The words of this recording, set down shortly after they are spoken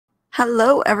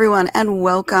Hello, everyone, and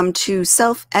welcome to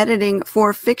Self-Editing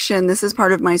for Fiction. This is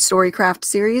part of my Storycraft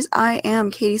series. I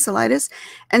am Katie Salidas,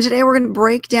 and today we're going to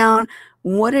break down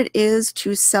what it is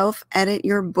to self-edit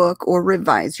your book or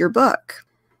revise your book.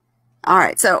 All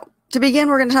right, so to begin,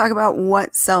 we're going to talk about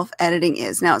what self-editing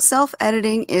is. Now,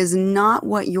 self-editing is not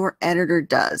what your editor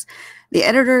does. The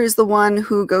editor is the one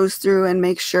who goes through and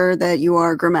makes sure that you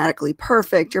are grammatically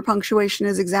perfect, your punctuation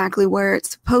is exactly where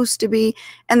it's supposed to be,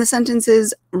 and the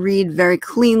sentences read very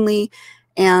cleanly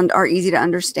and are easy to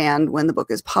understand when the book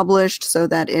is published so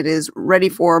that it is ready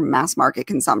for mass market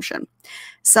consumption.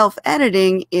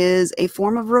 Self-editing is a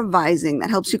form of revising that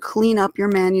helps you clean up your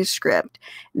manuscript.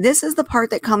 This is the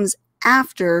part that comes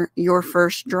after your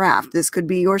first draft. This could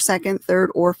be your second,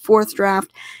 third, or fourth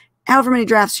draft, however many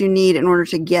drafts you need in order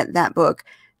to get that book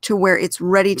to where it's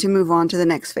ready to move on to the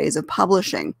next phase of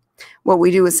publishing. What we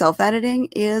do with self-editing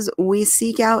is we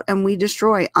seek out and we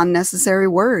destroy unnecessary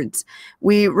words.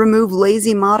 We remove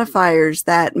lazy modifiers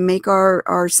that make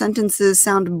our sentences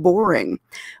sound boring.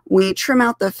 We trim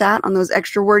out the fat on those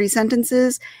extra wordy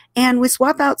sentences, and we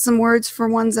swap out some words for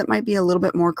ones that might be a little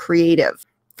bit more creative.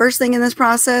 First thing in this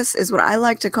process is what I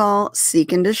like to call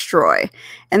seek and destroy.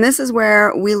 And this is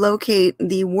where we locate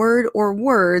the word or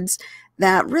words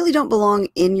that really don't belong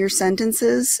in your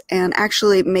sentences and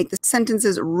actually make the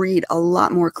sentences read a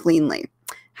lot more cleanly.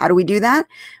 How do we do that?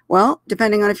 Well,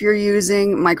 depending on if you're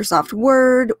using Microsoft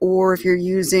Word or if you're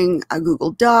using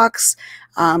Google Docs,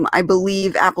 I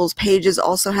believe Apple's Pages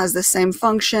also has the same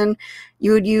function.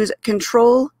 You would use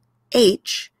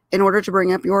Control-H in order to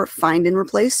bring up your find and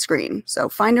replace screen. So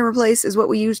find and replace is what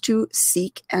we use to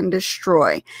seek and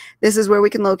destroy. This is where we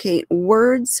can locate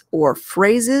words or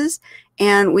phrases,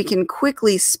 and we can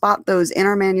quickly spot those in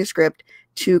our manuscript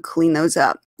to clean those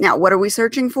up. Now, what are we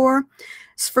searching for?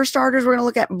 For starters, we're going to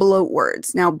look at bloat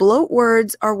words. Now, bloat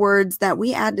words are words that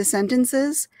we add to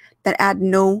sentences that add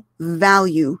no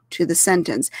value to the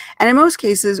sentence. And in most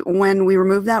cases, when we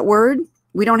remove that word,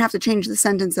 we don't have to change the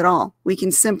sentence at all. We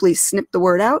can simply snip the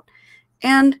word out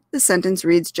and the sentence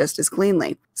reads just as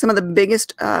cleanly. Some of the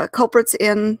biggest culprits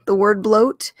in the word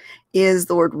bloat is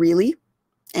the word really.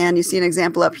 And you see an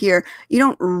example up here. You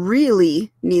don't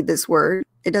really need this word.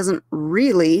 It doesn't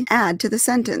really add to the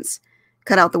sentence.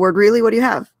 Cut out the word really, what do you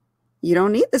have? You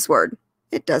don't need this word.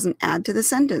 It doesn't add to the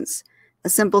sentence. A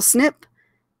simple snip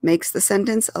makes the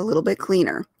sentence a little bit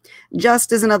cleaner.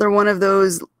 Just is another one of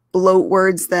those bloat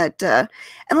words that,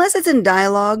 unless it's in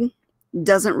dialogue,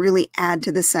 doesn't really add to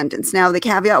the sentence. Now, the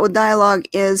caveat with dialogue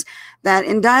is that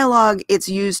in dialogue, it's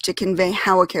used to convey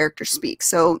how a character speaks.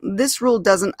 So this rule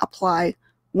doesn't apply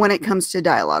when it comes to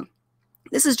dialogue.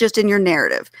 This is just in your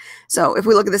narrative. So if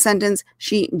we look at the sentence,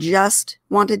 she just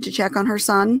wanted to check on her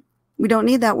son. We don't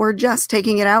need that word just.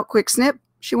 Taking it out, quick snip,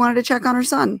 she wanted to check on her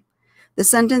son. The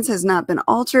sentence has not been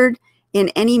altered in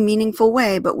any meaningful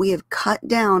way, but we have cut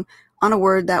down on a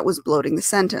word that was bloating the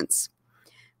sentence.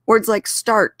 Words like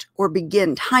start or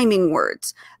begin, timing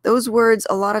words, those words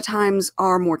a lot of times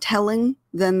are more telling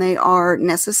than they are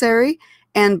necessary.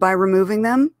 And by removing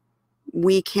them,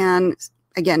 we can,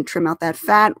 again, trim out that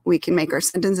fat. We can make our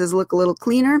sentences look a little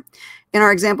cleaner. In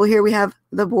our example here, we have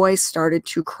the boy started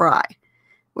to cry.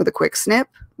 With a quick snip,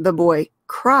 the boy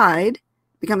cried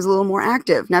becomes a little more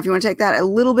active. Now, if you want to take that a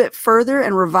little bit further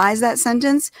and revise that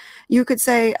sentence, you could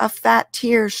say a fat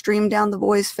tear streamed down the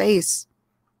boy's face.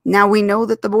 Now we know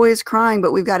that the boy is crying,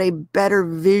 but we've got a better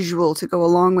visual to go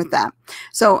along with that.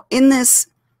 So in this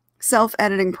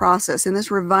self-editing process, in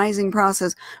this revising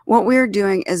process, what we're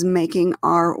doing is making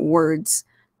our words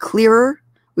clearer.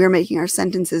 We are making our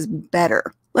sentences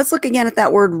better. Let's look again at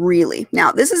that word really.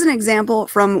 Now, this is an example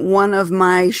from one of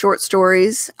my short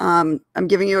stories. I'm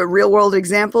giving you a real world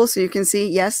example so you can see,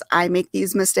 yes, I make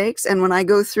these mistakes. And when I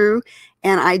go through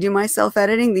and I do my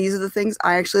self-editing, these are the things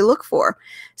I actually look for.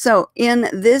 So in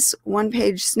this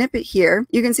one-page snippet here,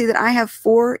 you can see that I have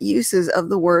 4 uses of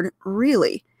the word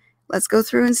really. Let's go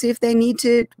through and see if they need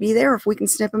to be there, if we can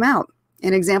snip them out.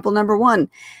 In example number 1,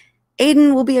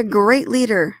 Aiden will be a great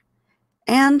leader,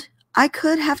 and I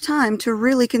could have time to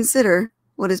really consider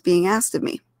what is being asked of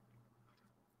me.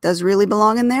 Does really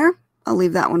belong in there? I'll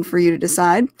leave that one for you to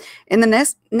decide. In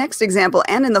the next example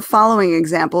and in the following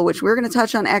example, which we're going to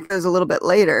touch on echoes a little bit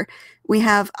later, we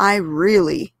have I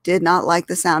really did not like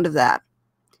the sound of that.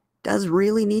 Does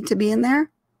really need to be in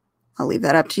there? I'll leave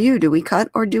that up to you. Do we cut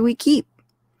or do we keep?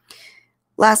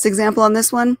 Last example on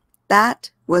this one,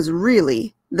 that was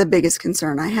really the biggest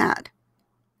concern I had.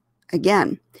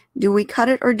 Again, do we cut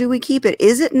it or do we keep it?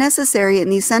 Is it necessary in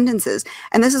these sentences?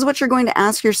 And this is what you're going to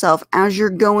ask yourself as you're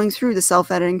going through the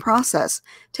self-editing process.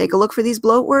 Take a look for these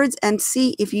bloat words and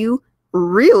see if you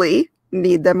really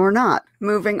need them or not.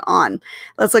 Moving on.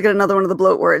 Let's look at another one of the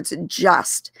bloat words,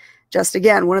 just. Just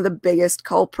again, one of the biggest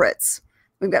culprits.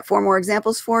 We've got 4 more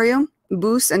examples for you.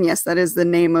 Boos, and yes, that is the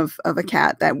name of a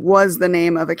cat. That was the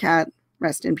name of a cat,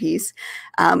 rest in peace,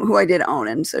 who I did own,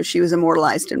 and so she was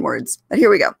immortalized in words. But here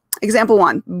we go. Example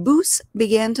 1. Boos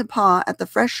began to paw at the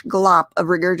fresh glop of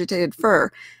regurgitated fur,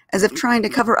 as if trying to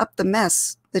cover up the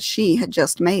mess that she had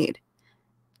just made.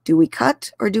 Do we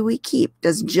cut or do we keep?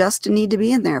 Does just need to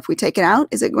be in there? If we take it out,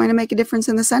 is it going to make a difference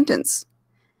in the sentence?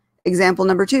 Example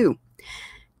number 2.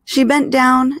 She bent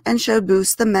down and showed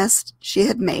Boos the mess she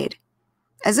had made,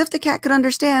 as if the cat could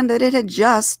understand that it had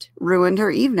just ruined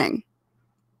her evening.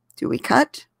 Do we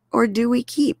cut or do we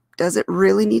keep? Does it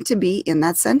really need to be in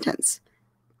that sentence?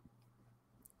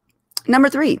 Number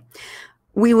 3,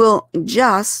 we will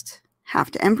just have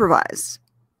to improvise.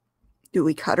 Do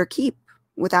we cut or keep?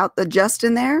 Without the just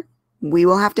in there, we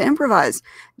will have to improvise.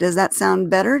 Does that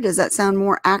sound better? Does that sound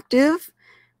more active?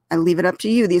 I leave it up to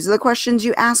you. These are the questions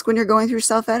you ask when you're going through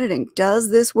self-editing.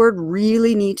 Does this word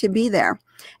really need to be there?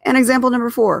 And example number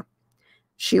 4,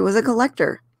 she was a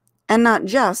collector, and not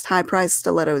just high-priced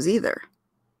stilettos either.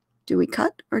 Do we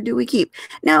cut or do we keep?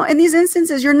 Now, in these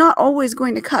instances, you're not always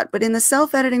going to cut, but in the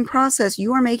self-editing process,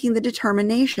 you are making the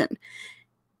determination.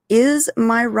 Is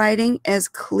my writing as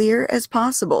clear as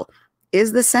possible?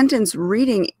 Is the sentence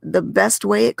reading the best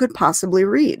way it could possibly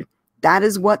read? That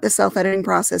is what the self-editing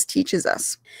process teaches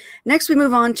us. Next, we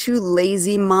move on to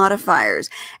lazy modifiers.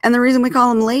 And the reason we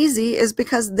call them lazy is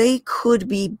because they could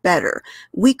be better.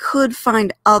 We could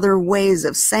find other ways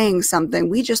of saying something.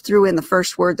 We just threw in the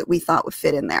first word that we thought would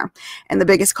fit in there. And the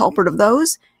biggest culprit of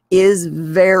those is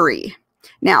very.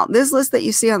 Now, this list that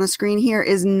you see on the screen here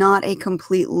is not a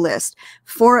complete list.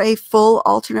 For a full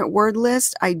alternate word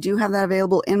list, I do have that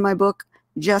available in my book,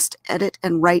 Just Edit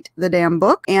and Write the Damn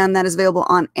Book, and that is available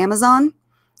on Amazon.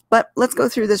 But let's go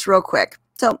through this real quick.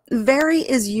 So very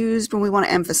is used when we want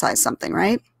to emphasize something,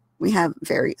 right? We have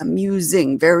very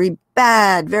amusing, very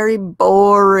bad, very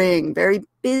boring, very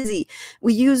busy.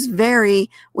 We use very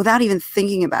without even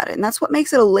thinking about it, and that's what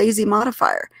makes it a lazy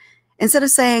modifier. Instead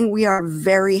of saying we are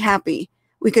very happy,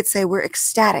 we could say we're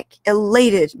ecstatic,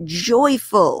 elated,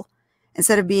 joyful.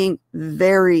 Instead of being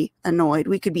very annoyed,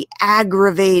 we could be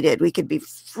aggravated. We could be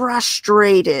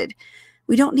frustrated.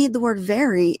 We don't need the word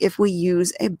very if we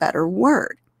use a better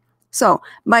word. So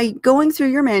by going through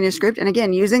your manuscript, and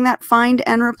again, using that find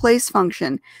and replace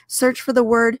function, search for the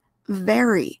word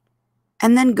very,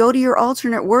 and then go to your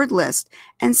alternate word list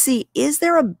and see, is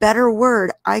there a better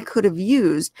word I could have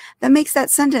used that makes that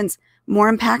sentence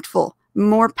more impactful,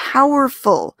 more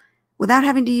powerful, without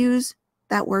having to use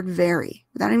that word very,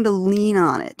 without having to lean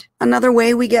on it. Another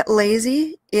way we get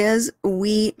lazy is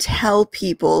we tell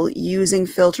people using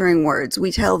filtering words.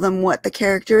 We tell them what the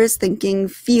character is thinking,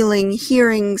 feeling,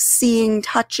 hearing, seeing,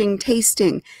 touching,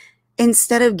 tasting,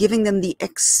 instead of giving them the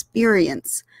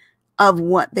experience of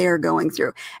what they are going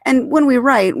through. And when we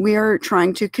write, we are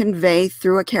trying to convey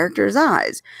through a character's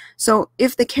eyes. So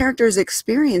if the character is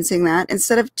experiencing that,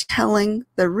 instead of telling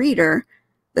the reader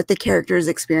that the character is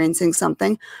experiencing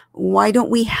something, why don't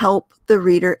we help the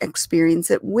reader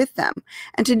experience it with them?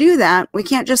 And to do that, we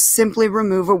can't just simply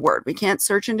remove a word. We can't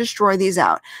search and destroy these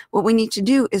out. What we need to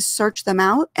do is search them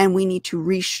out, and we need to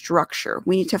restructure.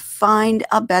 We need to find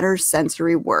a better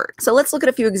sensory word. So let's look at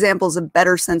a few examples of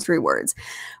better sensory words.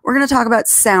 We're going to talk about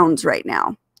sounds right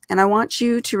now. And I want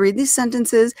you to read these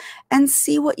sentences and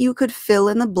see what you could fill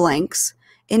in the blanks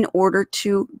in order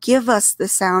to give us the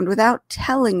sound without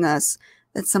telling us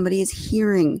that somebody is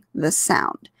hearing the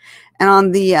sound. And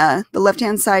on the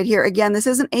left-hand side here, again, this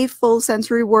isn't a full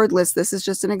sensory word list. This is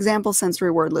just an example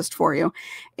sensory word list for you.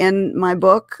 In my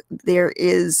book, there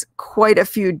is quite a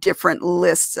few different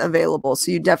lists available,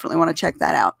 so you definitely want to check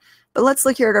that out. But let's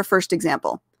look here at our first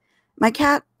example. My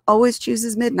cat always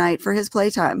chooses midnight for his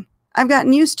playtime. I've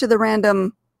gotten used to the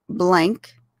random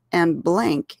blank and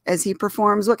blank as he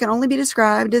performs what can only be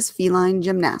described as feline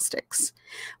gymnastics.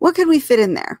 What could we fit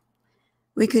in there?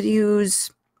 We could use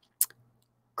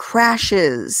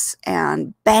crashes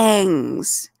and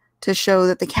bangs to show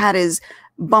that the cat is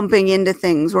bumping into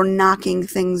things or knocking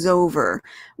things over.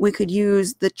 We could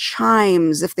use the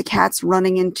chimes if the cat's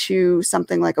running into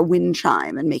something like a wind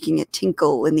chime and making it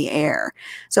tinkle in the air.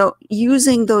 So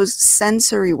using those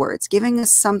sensory words, giving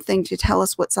us something to tell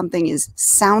us what something is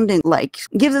sounding like,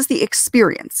 gives us the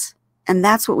experience. And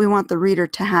that's what we want the reader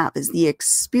to have, is the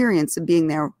experience of being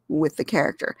there with the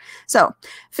character. So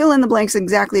fill in the blanks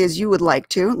exactly as you would like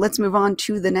to. Let's move on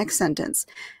to the next sentence.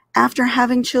 After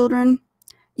having children,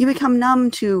 you become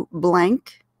numb to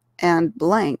blank and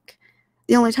blank.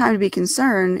 The only time to be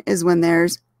concerned is when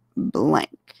there's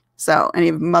blank. So any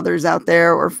mothers out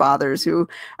there or fathers who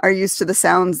are used to the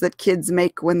sounds that kids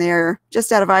make when they're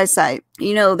just out of eyesight,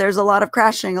 you know, there's a lot of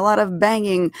crashing, a lot of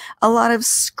banging, a lot of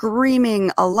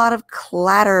screaming, a lot of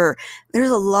clatter. There's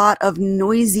a lot of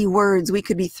noisy words we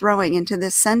could be throwing into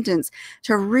this sentence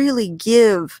to really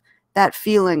give that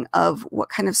feeling of what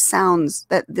kind of sounds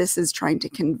that this is trying to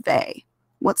convey.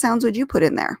 What sounds would you put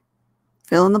in there?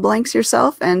 Fill in the blanks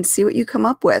yourself and see what you come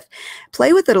up with.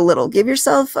 Play with it a little. Give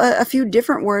yourself a few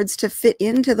different words to fit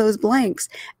into those blanks.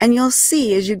 And you'll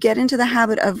see as you get into the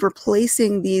habit of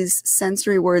replacing these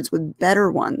sensory words with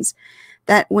better ones,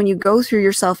 that when you go through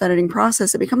your self-editing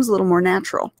process, it becomes a little more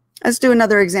natural. Let's do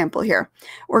another example here.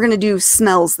 We're going to do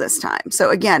smells this time. So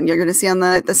again, you're going to see on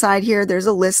the side here, there's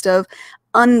a list of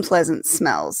unpleasant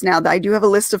smells. Now, I do have a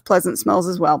list of pleasant smells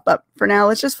as well, but for now,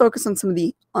 let's just focus on some of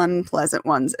the unpleasant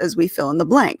ones as we fill in the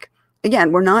blank.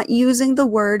 Again, we're not using the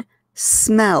word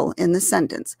smell in the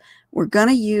sentence. We're going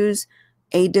to use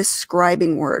a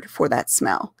describing word for that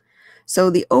smell. So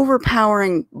the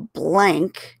overpowering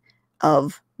blank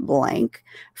of blank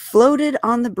floated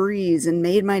on the breeze and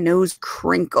made my nose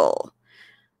crinkle.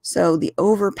 So the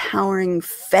overpowering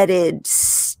fetid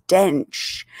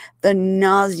stench, the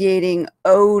nauseating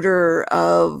odor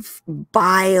of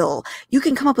bile. You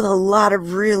can come up with a lot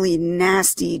of really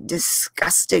nasty,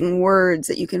 disgusting words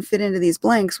that you can fit into these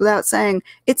blanks without saying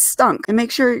it stunk, and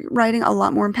make sure you're writing a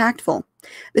lot more impactful.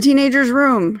 The teenager's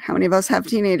room. How many of us have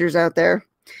teenagers out there?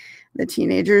 The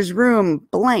teenager's room,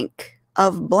 blank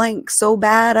of blank, so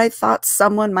bad I thought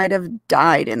someone might have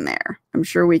died in there. I'm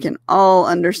sure we can all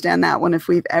understand that one if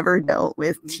we've ever dealt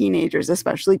with teenagers,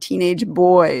 especially teenage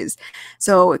boys.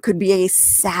 So it could be a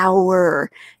sour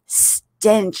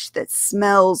stench that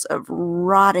smells of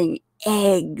rotting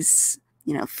eggs,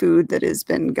 you know, food that has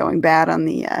been going bad on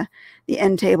the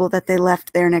end table that they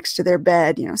left there next to their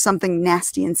bed, you know, something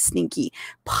nasty and stinky,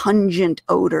 pungent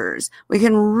odors. We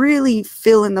can really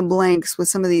fill in the blanks with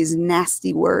some of these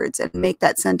nasty words and make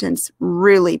that sentence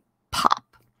really pop.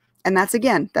 And that's,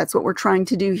 again, that's what we're trying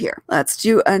to do here. Let's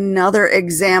do another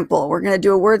example. We're going to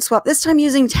do a word swap, this time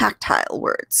using tactile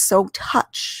words. So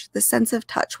touch, the sense of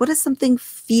touch. What does something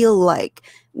feel like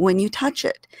when you touch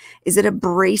it? Is it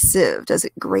abrasive? Does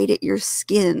it grate at your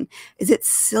skin? Is it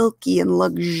silky and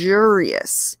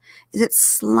luxurious? Is it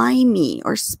slimy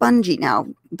or spongy? Now,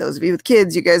 those of you with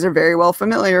kids, you guys are very well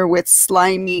familiar with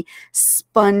slimy,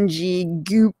 spongy,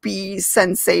 goopy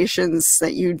sensations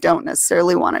that you don't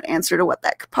necessarily want an answer to what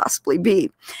that could possibly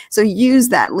be. So use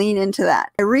that, lean into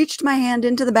that. I reached my hand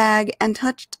into the bag and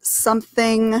touched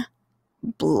something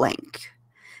blank.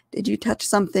 Did you touch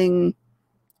something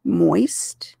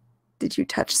moist? Did you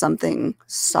touch something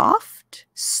soft,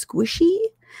 squishy,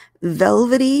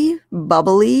 velvety,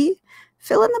 bubbly?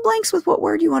 Fill in the blanks with what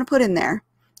word you want to put in there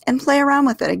and play around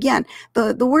with it. Again,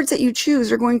 the words that you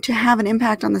choose are going to have an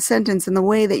impact on the sentence and the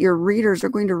way that your readers are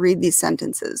going to read these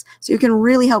sentences. So you can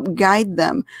really help guide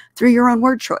them through your own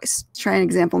word choice. Let's try an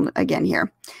example again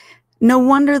here. No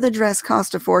wonder the dress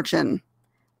cost a fortune.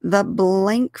 The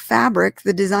blank fabric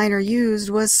the designer used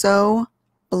was so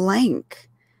blank.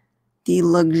 The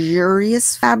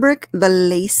luxurious fabric, the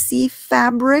lacy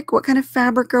fabric. What kind of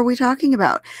fabric are we talking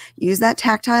about? Use that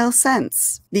tactile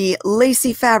sense. The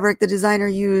lacy fabric the designer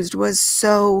used was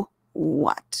so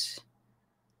what?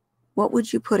 What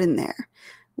would you put in there?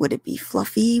 Would it be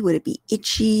fluffy? Would it be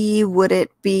itchy? Would it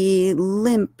be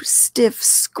limp, stiff,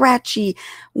 scratchy?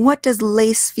 What does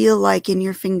lace feel like in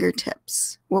your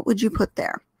fingertips? What would you put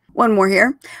there? One more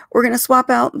here. We're going to swap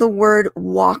out the word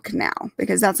walk now,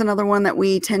 because that's another one that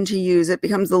we tend to use. It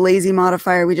becomes the lazy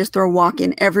modifier. We just throw walk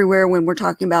in everywhere when we're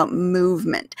talking about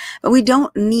movement. But we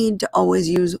don't need to always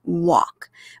use walk.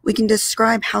 We can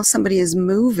describe how somebody is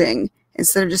moving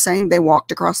instead of just saying they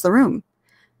walked across the room.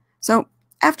 So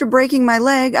after breaking my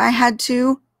leg, I had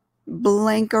to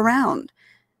blank around.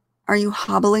 Are you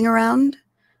hobbling around?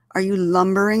 Are you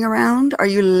lumbering around? Are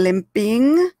you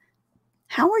limping?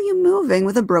 How are you moving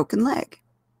with a broken leg?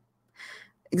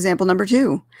 Example number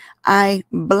 2. I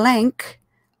blank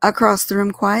across the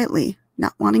room quietly,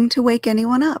 not wanting to wake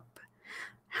anyone up.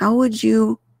 How would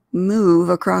you move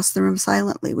across the room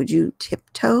silently? Would you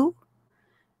tiptoe?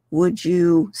 Would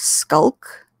you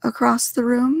skulk across the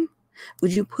room?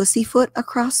 Would you pussyfoot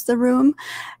across the room?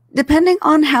 Depending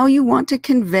on how you want to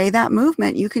convey that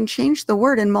movement, you can change the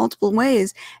word in multiple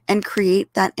ways and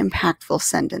create that impactful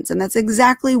sentence. And that's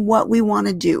exactly what we want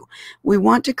to do. We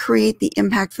want to create the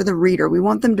impact for the reader. We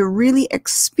want them to really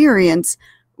experience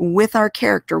with our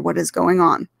character what is going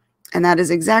on. And that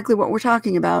is exactly what we're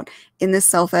talking about in this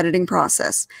self-editing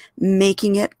process,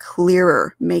 making it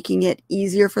clearer, making it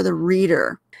easier for the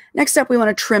reader. Next up, we want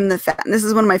to trim the fat. And this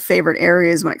is one of my favorite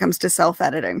areas when it comes to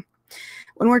self-editing.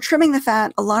 When we're trimming the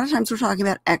fat, a lot of times we're talking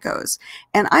about echoes.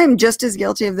 And I am just as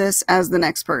guilty of this as the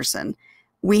next person.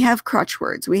 We have crutch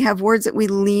words. We have words that we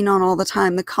lean on all the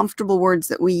time, the comfortable words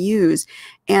that we use.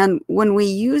 And when we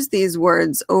use these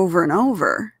words over and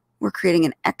over, we're creating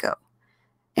an echo.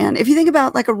 And if you think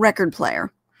about like a record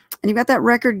player, and you've got that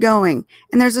record going,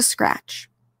 and there's a scratch.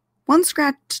 One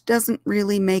scratch doesn't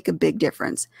really make a big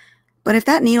difference. But if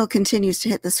that needle continues to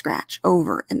hit the scratch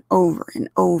over and over and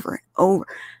over and over,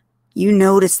 you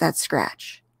notice that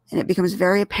scratch, and it becomes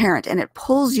very apparent, and it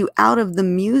pulls you out of the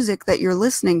music that you're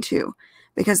listening to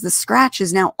because the scratch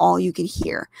is now all you can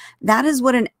hear. That is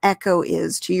what an echo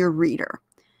is to your reader.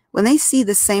 When they see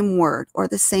the same word or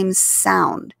the same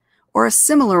sound or a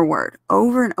similar word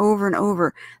over and over and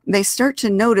over, they start to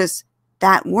notice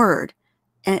that word,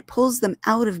 and it pulls them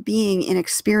out of being in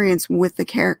experience with the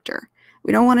character.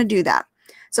 We don't want to do that.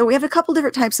 So we have a couple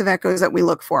different types of echoes that we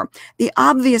look for. The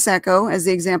obvious echo, as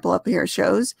the example up here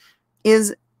shows,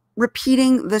 is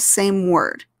repeating the same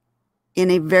word in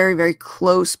a very, very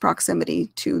close proximity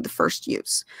to the first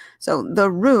use. So the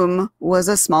room was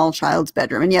a small child's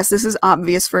bedroom. And yes, this is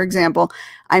obvious. For example,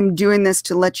 I'm doing this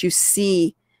to let you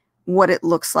see what it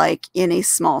looks like in a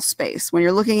small space. When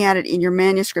you're looking at it in your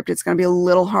manuscript, it's going to be a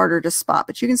little harder to spot,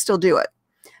 but you can still do it.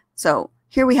 So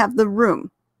here we have the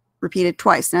room repeated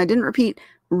twice. Now, I didn't repeat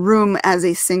room as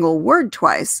a single word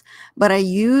twice, but I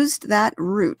used that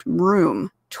root,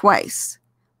 room, twice.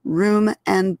 Room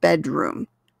and bedroom.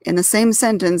 In the same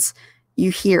sentence, you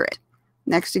hear it.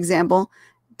 Next example,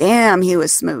 damn, he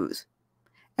was smooth.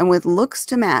 And with looks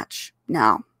to match,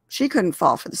 now, she couldn't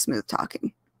fall for the smooth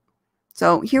talking.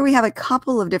 So here we have a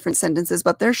couple of different sentences,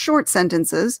 but they're short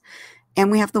sentences,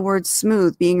 and we have the word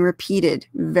smooth being repeated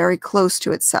very close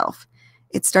to itself.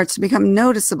 It starts to become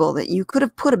noticeable that you could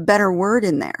have put a better word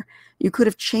in there. You could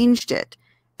have changed it,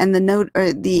 and the note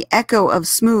or the echo of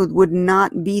smooth would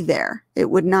not be there. It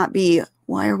would not be,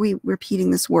 why are we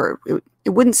repeating this word? It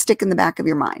wouldn't stick in the back of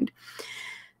your mind.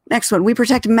 Next one, we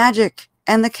protect magic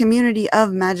and the community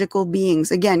of magical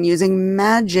beings. Again, using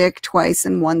magic twice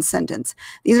in one sentence.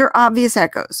 These are obvious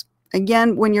echoes.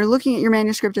 Again, when you're looking at your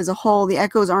manuscript as a whole, the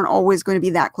echoes aren't always going to be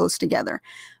that close together.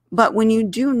 But when you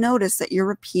do notice that you're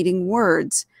repeating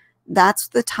words, that's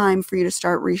the time for you to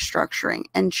start restructuring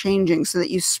and changing so that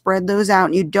you spread those out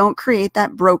and you don't create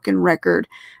that broken record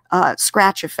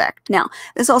scratch effect. Now,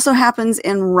 this also happens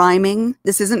in rhyming.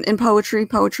 This isn't in poetry.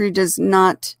 Poetry does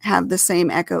not have the same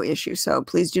echo issue, so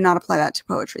please do not apply that to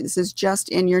poetry. This is just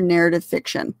in your narrative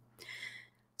fiction.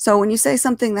 So when you say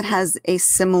something that has a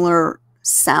similar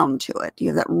sound to it, you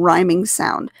have that rhyming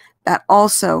sound, that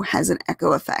also has an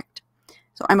echo effect.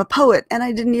 So I'm a poet and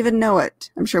I didn't even know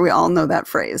it. I'm sure we all know that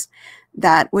phrase.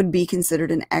 That would be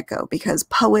considered an echo because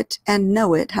poet and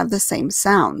know it have the same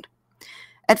sound.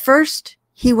 At first,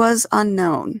 he was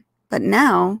unknown, but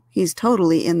now he's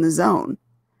totally in the zone.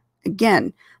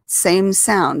 Again, same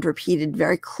sound repeated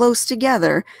very close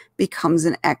together becomes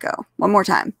an echo. One more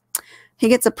time. He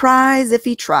gets a prize if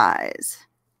he tries.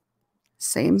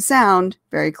 Same sound,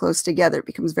 very close together. It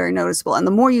becomes very noticeable. And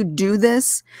the more you do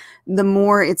this, the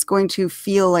more it's going to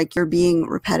feel like you're being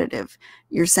repetitive.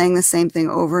 You're saying the same thing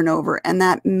over and over, and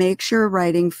that makes your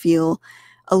writing feel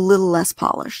a little less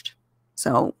polished.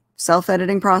 So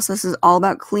self-editing process is all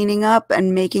about cleaning up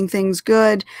and making things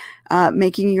good,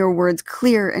 making your words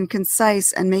clear and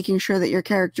concise, and making sure that your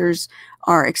characters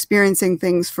are experiencing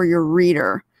things for your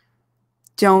reader.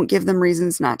 Don't give them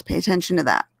reasons not to pay attention to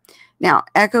that. Now,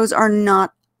 echoes are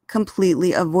not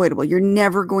completely avoidable. You're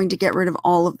never going to get rid of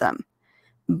all of them.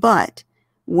 But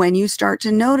when you start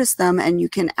to notice them and you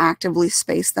can actively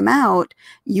space them out,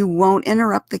 you won't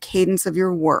interrupt the cadence of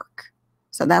your work.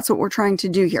 So that's what we're trying to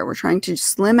do here. We're trying to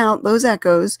slim out those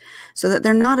echoes so that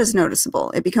they're not as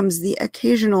noticeable. It becomes the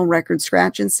occasional record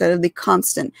scratch instead of the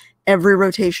constant every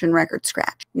rotation record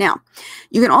scratch. Now,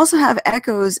 you can also have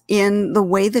echoes in the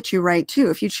way that you write too.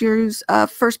 If you choose a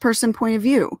first-person point of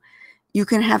view, you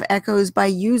can have echoes by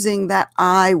using that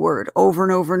I word over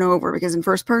and over and over, because in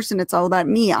first person, it's all about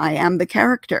me. I am the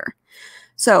character.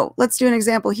 So let's do an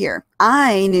example here.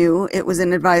 I knew it was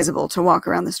inadvisable to walk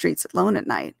around the streets alone at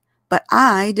night, but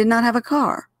I did not have a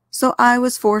car, so I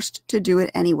was forced to do it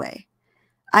anyway.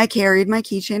 I carried my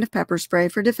keychain of pepper spray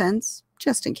for defense,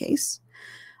 just in case.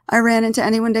 I ran into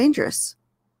anyone dangerous.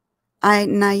 I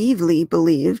naively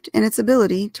believed in its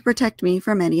ability to protect me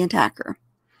from any attacker.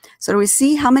 So do we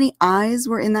see how many I's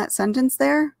were in that sentence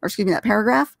there? Or excuse me, that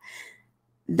paragraph?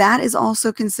 That is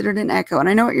also considered an echo. And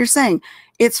I know what you're saying.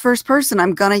 It's first person.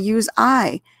 I'm going to use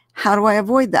I. How do I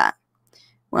avoid that?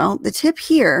 Well, the tip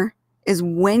here is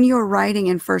when you're writing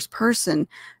in first person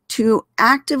to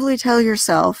actively tell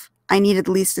yourself, I need at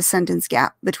least a sentence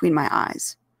gap between my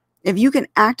eyes. If you can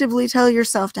actively tell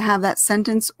yourself to have that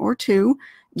sentence or two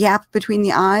gap between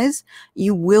the eyes,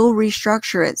 you will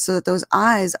restructure it so that those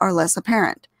eyes are less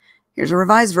apparent. Here's a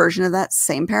revised version of that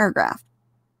same paragraph.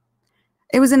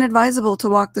 It was inadvisable to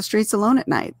walk the streets alone at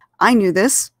night. I knew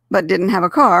this, but didn't have a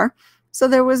car, so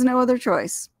there was no other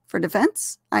choice. For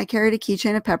defense, I carried a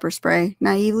keychain of pepper spray,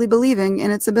 naively believing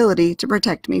in its ability to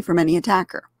protect me from any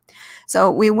attacker. So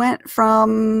we went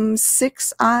from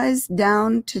 6 eyes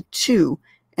down to 2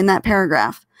 in that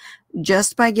paragraph,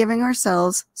 just by giving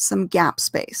ourselves some gap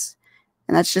space.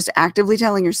 And that's just actively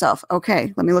telling yourself,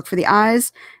 okay, let me look for the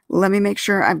eyes. Let me make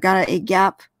sure I've got a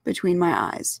gap between my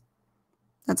eyes.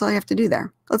 That's all you have to do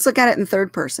there. Let's look at it in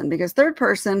third person, because third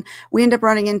person, we end up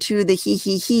running into the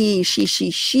he,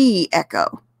 she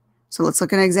echo. So let's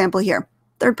look at an example here.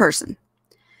 Third person.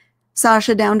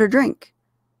 Sasha downed her drink.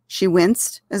 She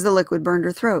winced as the liquid burned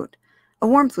her throat. A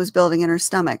warmth was building in her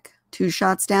stomach. 2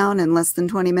 shots down in less than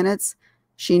 20 minutes.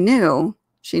 She knew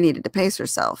she needed to pace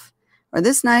herself, or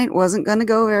this night wasn't going to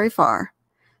go very far.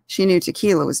 She knew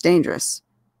tequila was dangerous.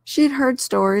 She'd heard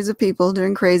stories of people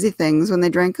doing crazy things when they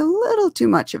drank a little too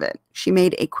much of it. She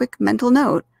made a quick mental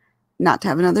note not to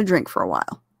have another drink for a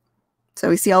while. So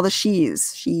we see all the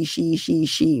she's.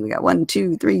 She. We got 1,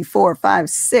 2, 3, 4, 5,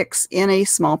 6 in a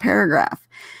small paragraph.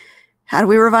 How do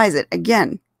we revise it?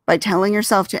 Again, by telling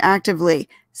yourself to actively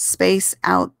space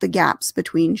out the gaps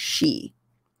between she.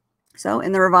 So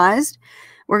in the revised,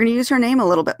 we're going to use her name a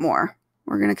little bit more.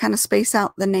 We're going to kind of space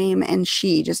out the name and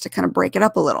she just to kind of break it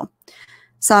up a little.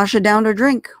 Sasha downed her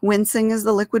drink, wincing as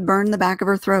the liquid burned the back of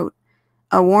her throat.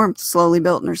 A warmth slowly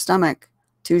built in her stomach.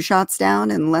 2 shots down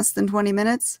in less than 20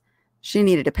 minutes. She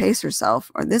needed to pace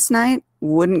herself, or this night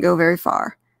wouldn't go very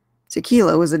far.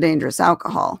 Tequila was a dangerous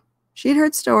alcohol. She'd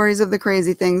heard stories of the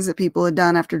crazy things that people had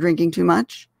done after drinking too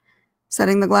much.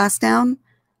 Setting the glass down,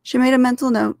 she made a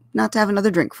mental note not to have another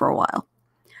drink for a while.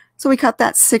 So we cut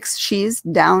that 6 she's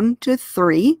down to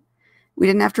 3. We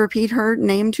didn't have to repeat her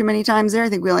name too many times there. I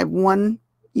think we only have 1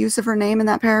 use of her name in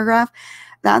that paragraph.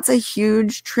 That's a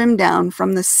huge trim down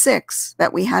from the 6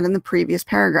 that we had in the previous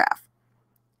paragraph.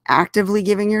 Actively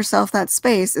giving yourself that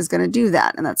space is going to do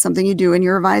that, and that's something you do in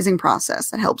your revising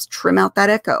process that helps trim out that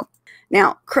echo.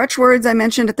 Now, crutch words I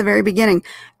mentioned at the very beginning.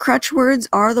 Crutch words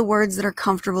are the words that are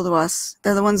comfortable to us.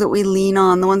 They're the ones that we lean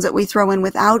on, the ones that we throw in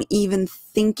without even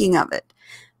thinking of it.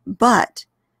 But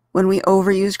when we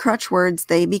overuse crutch words,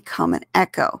 they become an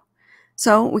echo.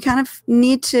 So we kind of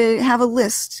need to have a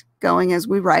list going as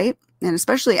we write, and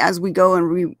especially as we go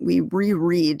and we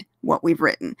reread what we've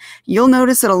written. You'll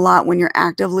notice it a lot when you're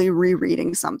actively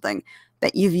rereading something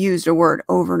that you've used a word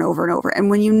over and over and over. And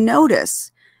when you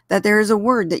notice that there is a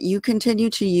word that you continue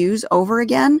to use over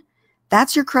again,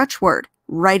 that's your crutch word.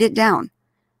 Write it down.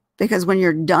 Because when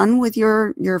you're done with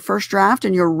your first draft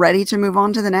and you're ready to move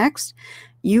on to the next,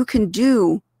 you can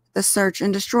do the search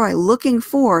and destroy, looking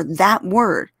for that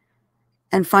word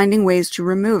and finding ways to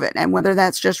remove it. And whether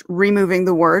that's just removing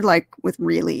the word, like with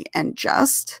really and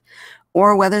just,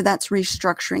 or whether that's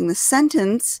restructuring the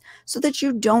sentence so that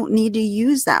you don't need to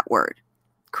use that word,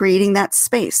 creating that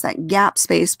space, that gap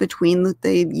space between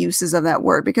the uses of that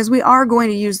word, because we are going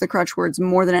to use the crutch words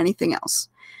more than anything else.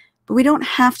 But we don't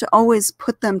have to always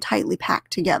put them tightly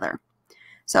packed together.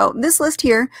 So this list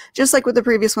here, just like with the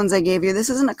previous ones I gave you, this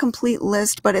isn't a complete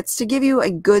list, but it's to give you a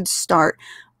good start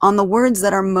on the words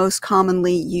that are most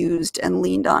commonly used and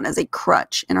leaned on as a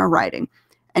crutch in our writing.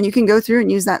 And you can go through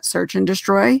and use that search and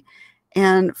destroy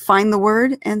and find the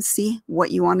word and see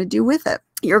what you want to do with it.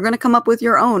 You're going to come up with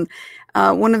your own.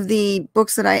 One of the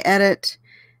books that I edit,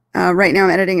 right now I'm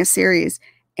editing a series,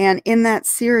 and in that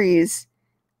series,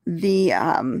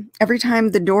 every time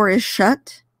the door is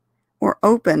shut or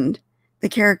opened, the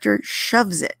character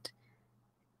shoves it.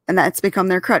 And that's become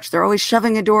their crutch. They're always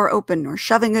shoving a door open or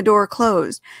shoving a door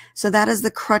closed. So that is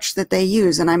the crutch that they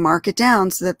use. And I mark it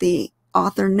down so that the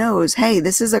author knows, hey,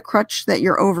 this is a crutch that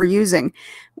you're overusing.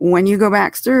 When you go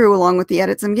back through, along with the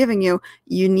edits I'm giving you,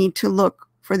 you need to look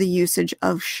for the usage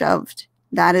of shoved.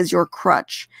 That is your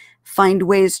crutch. Find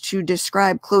ways to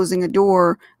describe closing a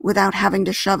door without having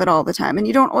to shove it all the time. And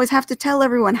you don't always have to tell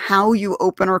everyone how you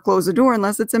open or close a door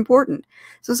unless it's important.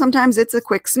 So sometimes it's a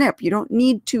quick snip. You don't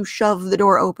need to shove the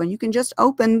door open. You can just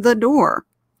open the door.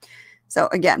 So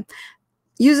again,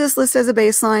 use this list as a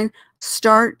baseline.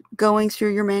 Start going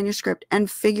through your manuscript and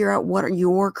figure out what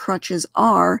your crutches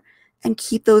are and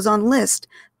keep those on list.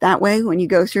 That way, when you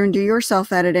go through and do your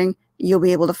self-editing, you'll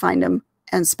be able to find them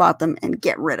and spot them and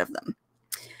get rid of them.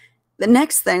 The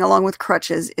next thing, along with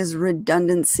crutches, is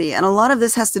redundancy. And a lot of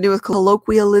this has to do with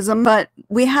colloquialism, but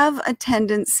we have a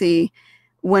tendency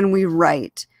when we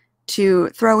write to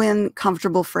throw in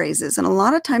comfortable phrases. And a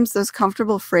lot of times those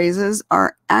comfortable phrases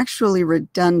are actually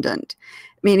redundant,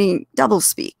 meaning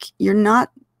doublespeak. You're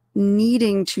not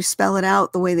needing to spell it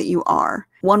out the way that you are.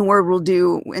 One word will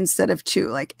do instead of two,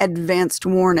 like advanced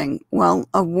warning. Well,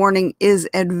 a warning is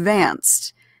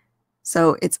advanced.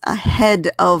 So it's ahead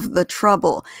of the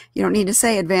trouble. You don't need to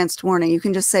say advanced warning. You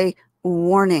can just say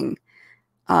warning.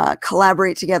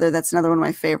 Collaborate together. That's another one of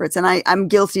my favorites. And I'm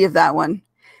guilty of that one.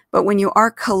 But when you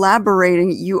are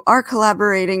collaborating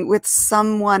with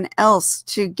someone else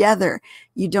together.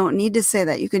 You don't need to say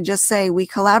that. You can just say, we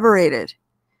collaborated.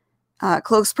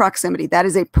 Close proximity. That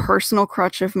is a personal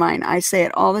crutch of mine. I say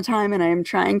it all the time, and I am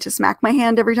trying to smack my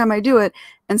hand every time I do it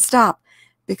and stop.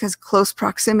 Because close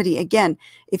proximity, again,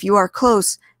 if you are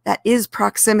close, that is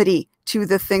proximity to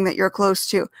the thing that you're close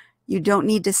to. You don't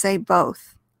need to say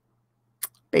both.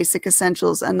 Basic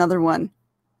essentials, another one.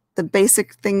 The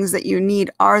basic things that you need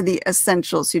are the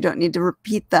essentials. You don't need to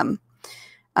repeat them.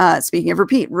 Speaking of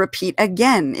repeat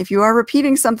again. If you are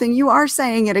repeating something, you are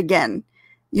saying it again.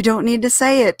 You don't need to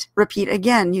say it, repeat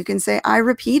again. You can say, I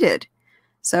repeated.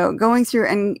 So going through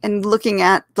and looking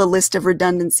at the list of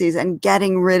redundancies and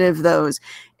getting rid of those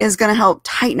is going to help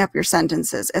tighten up your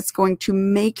sentences. It's going to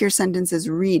make your sentences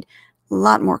read a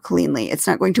lot more cleanly. It's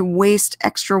not going to waste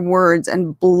extra words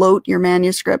and bloat your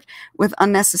manuscript with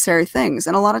unnecessary things.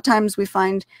 And a lot of times we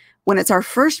find when it's our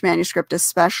first manuscript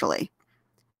especially,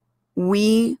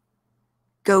 we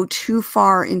go too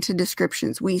far into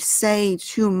descriptions. We say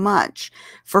too much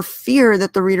for fear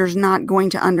that the reader's not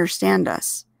going to understand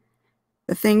us.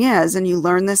 The thing is, and you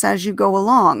learn this as you go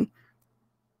along,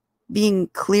 being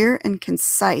clear and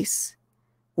concise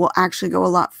will actually go a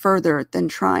lot further than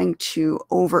trying to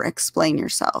over-explain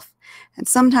yourself. And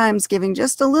sometimes giving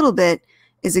just a little bit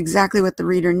is exactly what the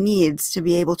reader needs to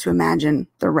be able to imagine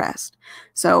the rest.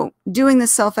 So doing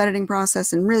this self-editing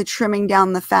process and really trimming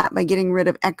down the fat by getting rid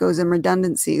of echoes and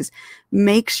redundancies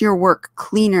makes your work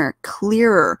cleaner,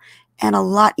 clearer, and a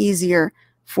lot easier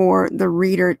for the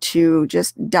reader to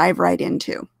just dive right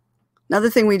into. Another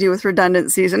thing we do with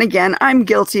redundancies, and again, I'm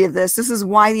guilty of this. This is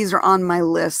why these are on my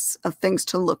lists of things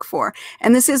to look for.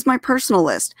 And this is my personal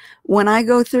list. When I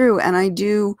go through and I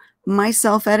do my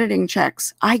self-editing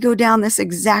checks, I go down this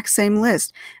exact same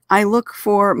list. I look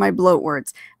for my bloat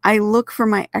words. I look for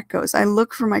my echoes. I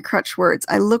look for my crutch words.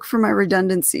 I look for my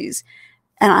redundancies.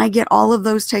 And I get all of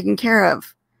those taken care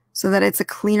of so that it's a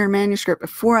cleaner manuscript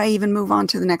before I even move on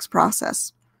to the next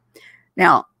process.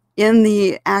 Now, in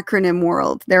the acronym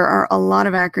world, there are a lot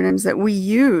of acronyms that we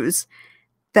use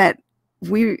that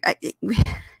we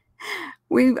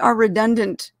are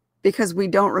redundant because we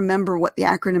don't remember what the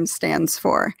acronym stands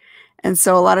for. And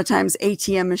so a lot of times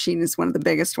ATM machine is one of the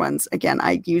biggest ones. Again,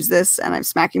 I use this and I'm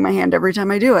smacking my hand every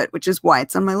time I do it, which is why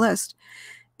it's on my list.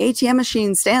 ATM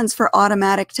machine stands for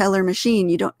automatic teller machine.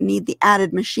 You don't need the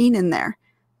added machine in there.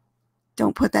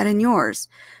 Don't put that in yours.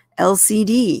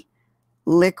 LCD,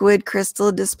 liquid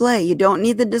crystal display. You don't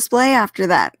need the display after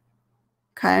that.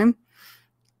 Okay?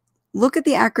 Look at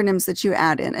the acronyms that you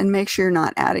add in and make sure you're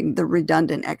not adding the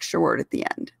redundant extra word at the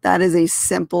end. That is a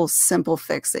simple, simple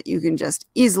fix that you can just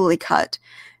easily cut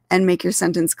and make your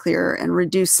sentence clearer and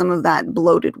reduce some of that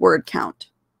bloated word count.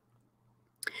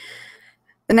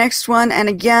 The next one, and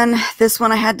again, this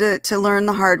one I had to learn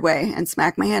the hard way and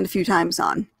smack my hand a few times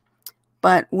on.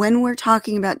 But when we're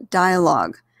talking about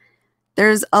dialogue,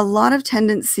 there's a lot of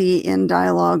tendency in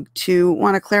dialogue to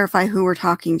want to clarify who we're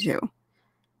talking to.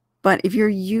 But if you're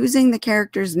using the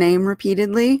character's name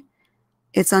repeatedly,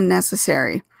 it's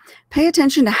unnecessary. Pay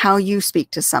attention to how you speak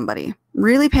to somebody.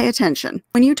 Really pay attention.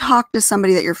 When you talk to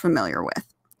somebody that you're familiar with,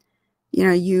 you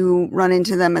know, you run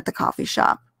into them at the coffee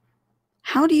shop,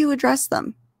 how do you address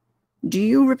them? Do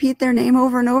you repeat their name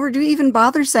over and over? Do you even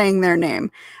bother saying their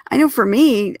name? I know for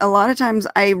me, a lot of times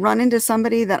I run into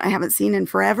somebody that I haven't seen in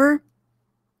forever,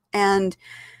 and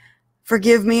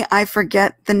forgive me, I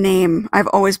forget the name. I've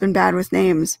always been bad with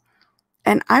names.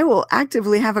 And I will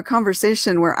actively have a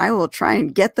conversation where I will try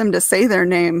and get them to say their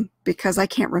name because I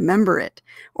can't remember it.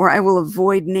 Or I will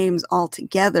avoid names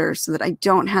altogether so that I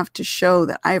don't have to show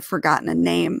that I've forgotten a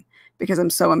name because I'm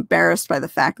so embarrassed by the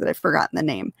fact that I've forgotten the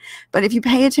name. But if you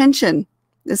pay attention,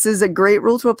 this is a great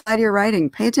rule to apply to your writing.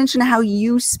 Pay attention to how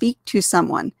you speak to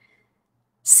someone.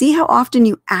 See how often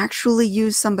you actually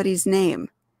use somebody's name,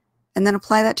 and then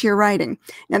apply that to your writing.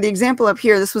 Now, the example up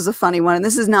here, this was a funny one, and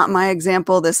this is not my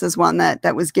example. This is one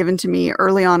that was given to me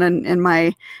early on in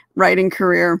my writing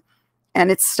career,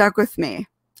 and it stuck with me.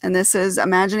 And this is,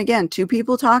 imagine again, two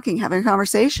people talking, having a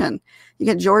conversation. You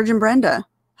get George and Brenda.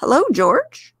 Hello,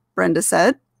 George, Brenda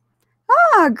said.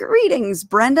 Ah, greetings,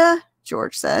 Brenda,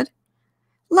 George said.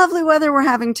 Lovely weather we're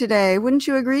having today. Wouldn't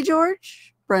you agree,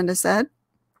 George? Brenda said.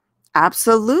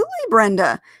 Absolutely,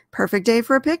 Brenda. Perfect day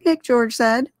for a picnic, George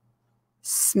said.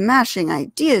 Smashing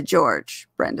idea, George,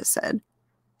 Brenda said.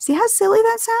 See how silly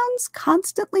that sounds?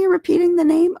 Constantly repeating the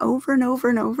name over and over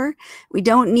and over. We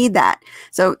don't need that.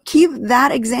 So keep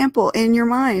that example in your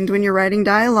mind when you're writing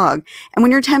dialogue. And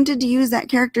when you're tempted to use that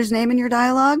character's name in your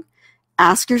dialogue,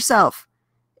 ask yourself,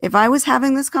 if I was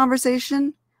having this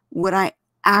conversation, would I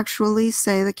actually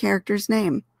say the character's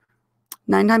name?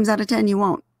 9 times out of 10, you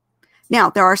won't. Now,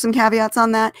 there are some caveats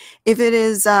on that. If it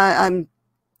is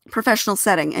professional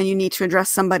setting and you need to address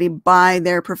somebody by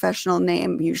their professional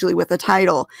name, usually with a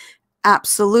title,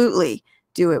 absolutely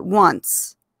do it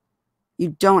once. You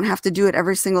don't have to do it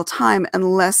every single time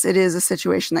unless it is a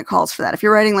situation that calls for that. If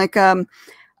you're writing like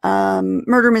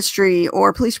murder mystery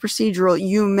or police procedural,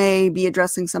 you may be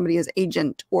addressing somebody as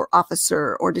agent or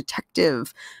officer or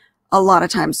detective. A lot of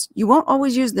times you won't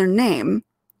always use their name,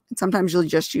 and sometimes you'll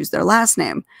just use their last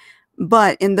name.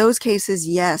 But in those cases,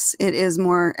 yes, it is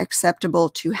more acceptable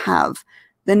to have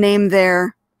the name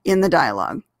there in the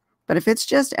dialogue. But if it's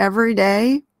just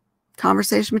everyday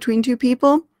conversation between two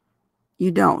people, you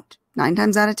don't. 9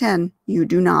 times out of 10, you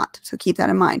do not. So keep that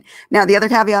in mind. Now, the other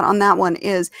caveat on that one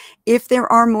is if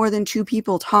there are more than 2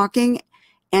 people talking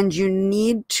and you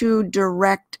need to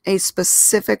direct a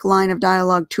specific line of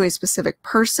dialogue to a specific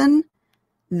person,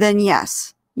 then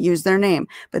yes, use their name.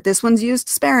 But this one's used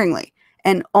sparingly.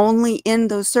 And only in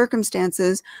those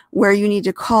circumstances where you need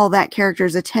to call that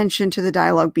character's attention to the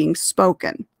dialogue being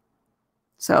spoken.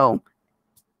 So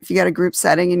if you got a group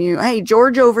setting and you, hey,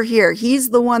 George over here,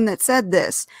 he's the one that said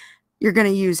this, you're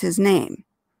going to use his name.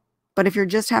 But if you're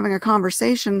just having a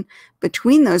conversation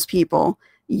between those people,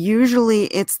 usually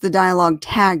it's the dialogue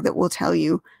tag that will tell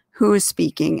you who is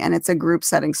speaking, and it's a group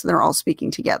setting, so they're all speaking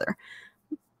together.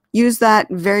 Use that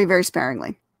very, very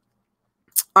sparingly.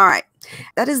 All right.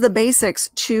 That is the basics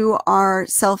to our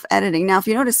self-editing. Now, if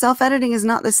you notice, self-editing is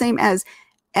not the same as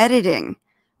editing.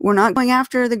 We're not going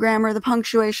after the grammar, the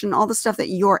punctuation, all the stuff that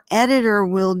your editor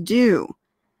will do.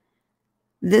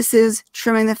 This is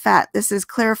trimming the fat. This is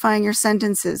clarifying your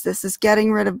sentences. This is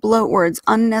getting rid of bloat words,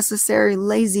 unnecessary,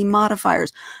 lazy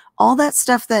modifiers, all that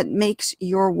stuff that makes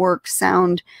your work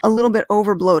sound a little bit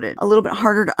over bloated, a little bit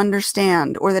harder to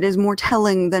understand, or that is more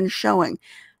telling than showing.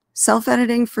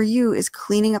 Self-editing for you is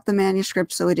cleaning up the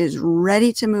manuscript so it is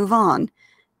ready to move on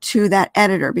to that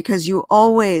editor, because you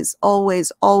always,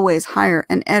 always, always hire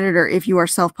an editor if you are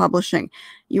self-publishing.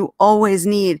 You always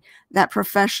need that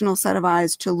professional set of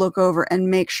eyes to look over and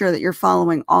make sure that you're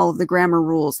following all of the grammar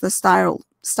rules, the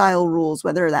style rules,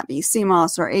 whether that be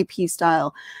CMOS or AP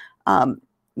style.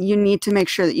 You need to make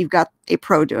sure that you've got a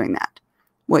pro doing that.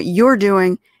 What you're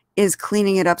doing is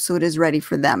cleaning it up so it is ready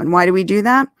for them. And why do we do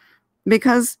that?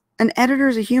 Because an editor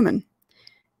is a human,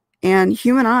 and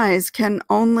human eyes can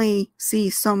only see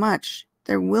so much.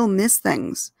 They will miss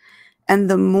things. And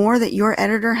the more that your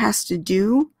editor has to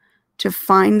do to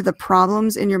find the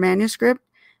problems in your manuscript,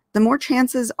 the more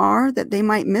chances are that they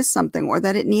might miss something or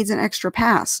that it needs an extra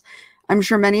pass. I'm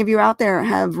sure many of you out there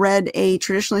have read a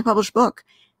traditionally published book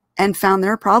and found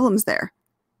there are problems there.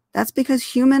 That's because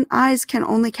human eyes can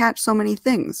only catch so many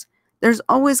things. There's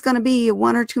always going to be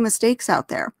 1 or 2 mistakes out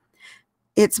there.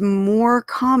 It's more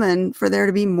common for there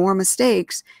to be more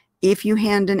mistakes if you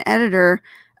hand an editor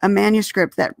a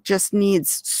manuscript that just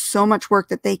needs so much work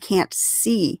that they can't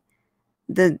see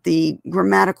the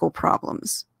grammatical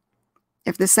problems.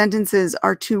 If the sentences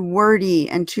are too wordy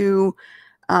and too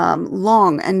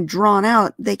long and drawn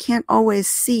out, they can't always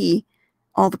see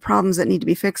all the problems that need to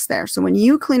be fixed there. So when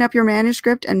you clean up your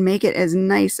manuscript and make it as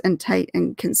nice and tight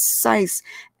and concise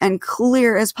and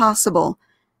clear as possible,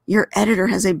 your editor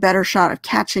has a better shot of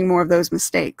catching more of those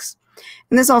mistakes.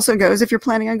 And this also goes if you're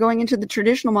planning on going into the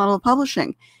traditional model of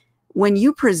publishing. When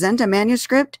you present a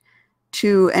manuscript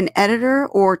to an editor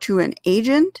or to an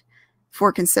agent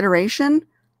for consideration,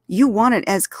 you want it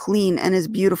as clean and as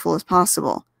beautiful as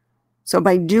possible. So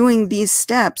by doing these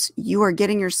steps, you are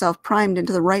getting yourself primed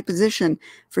into the right position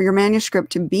for your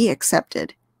manuscript to be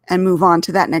accepted and move on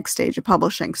to that next stage of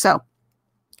publishing. So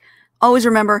always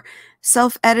remember,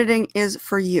 self-editing is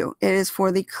for you. It is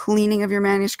for the cleaning of your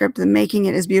manuscript, the making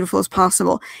it as beautiful as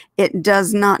possible. It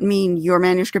does not mean your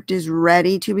manuscript is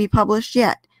ready to be published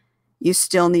yet. You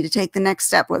still need to take the next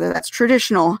step, whether that's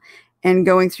traditional and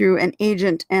going through an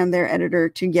agent and their editor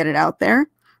to get it out there,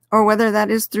 or whether that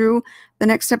is through the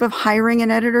next step of hiring an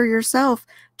editor yourself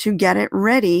to get it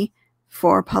ready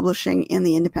for publishing in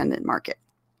the independent market.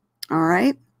 All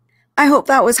right. I hope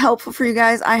that was helpful for you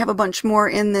guys. I have a bunch more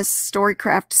in this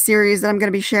Storycraft series that I'm going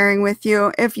to be sharing with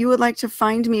you. If you would like to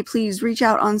find me, please reach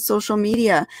out on social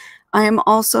media. I am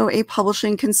also a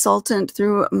publishing consultant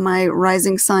through my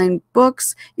Rising Sign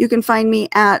books. You can find me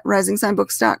at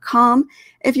risingsignbooks.com.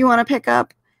 If you want to pick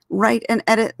up Write and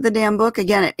Edit the Damn Book,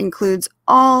 again, it includes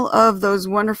all of those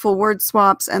wonderful word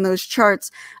swaps and those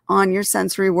charts on your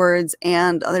sensory words,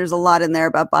 and there's a lot in there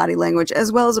about body language,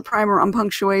 as well as a primer on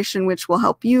punctuation, which will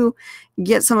help you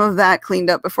get some of that cleaned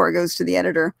up before it goes to the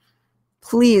editor.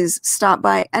 Please stop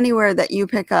by anywhere that you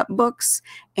pick up books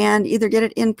and either get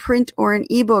it in print or an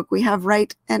ebook. We have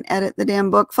Write and Edit the Damn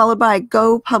Book, followed by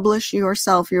Go Publish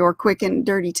Yourself, your quick and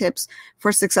dirty tips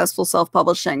for successful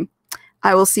self-publishing.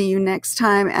 I will see you next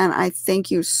time, and I thank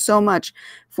you so much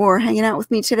for hanging out with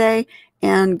me today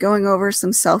and going over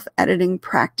some self-editing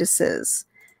practices.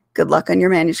 Good luck on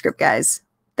your manuscript, guys.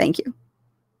 Thank you.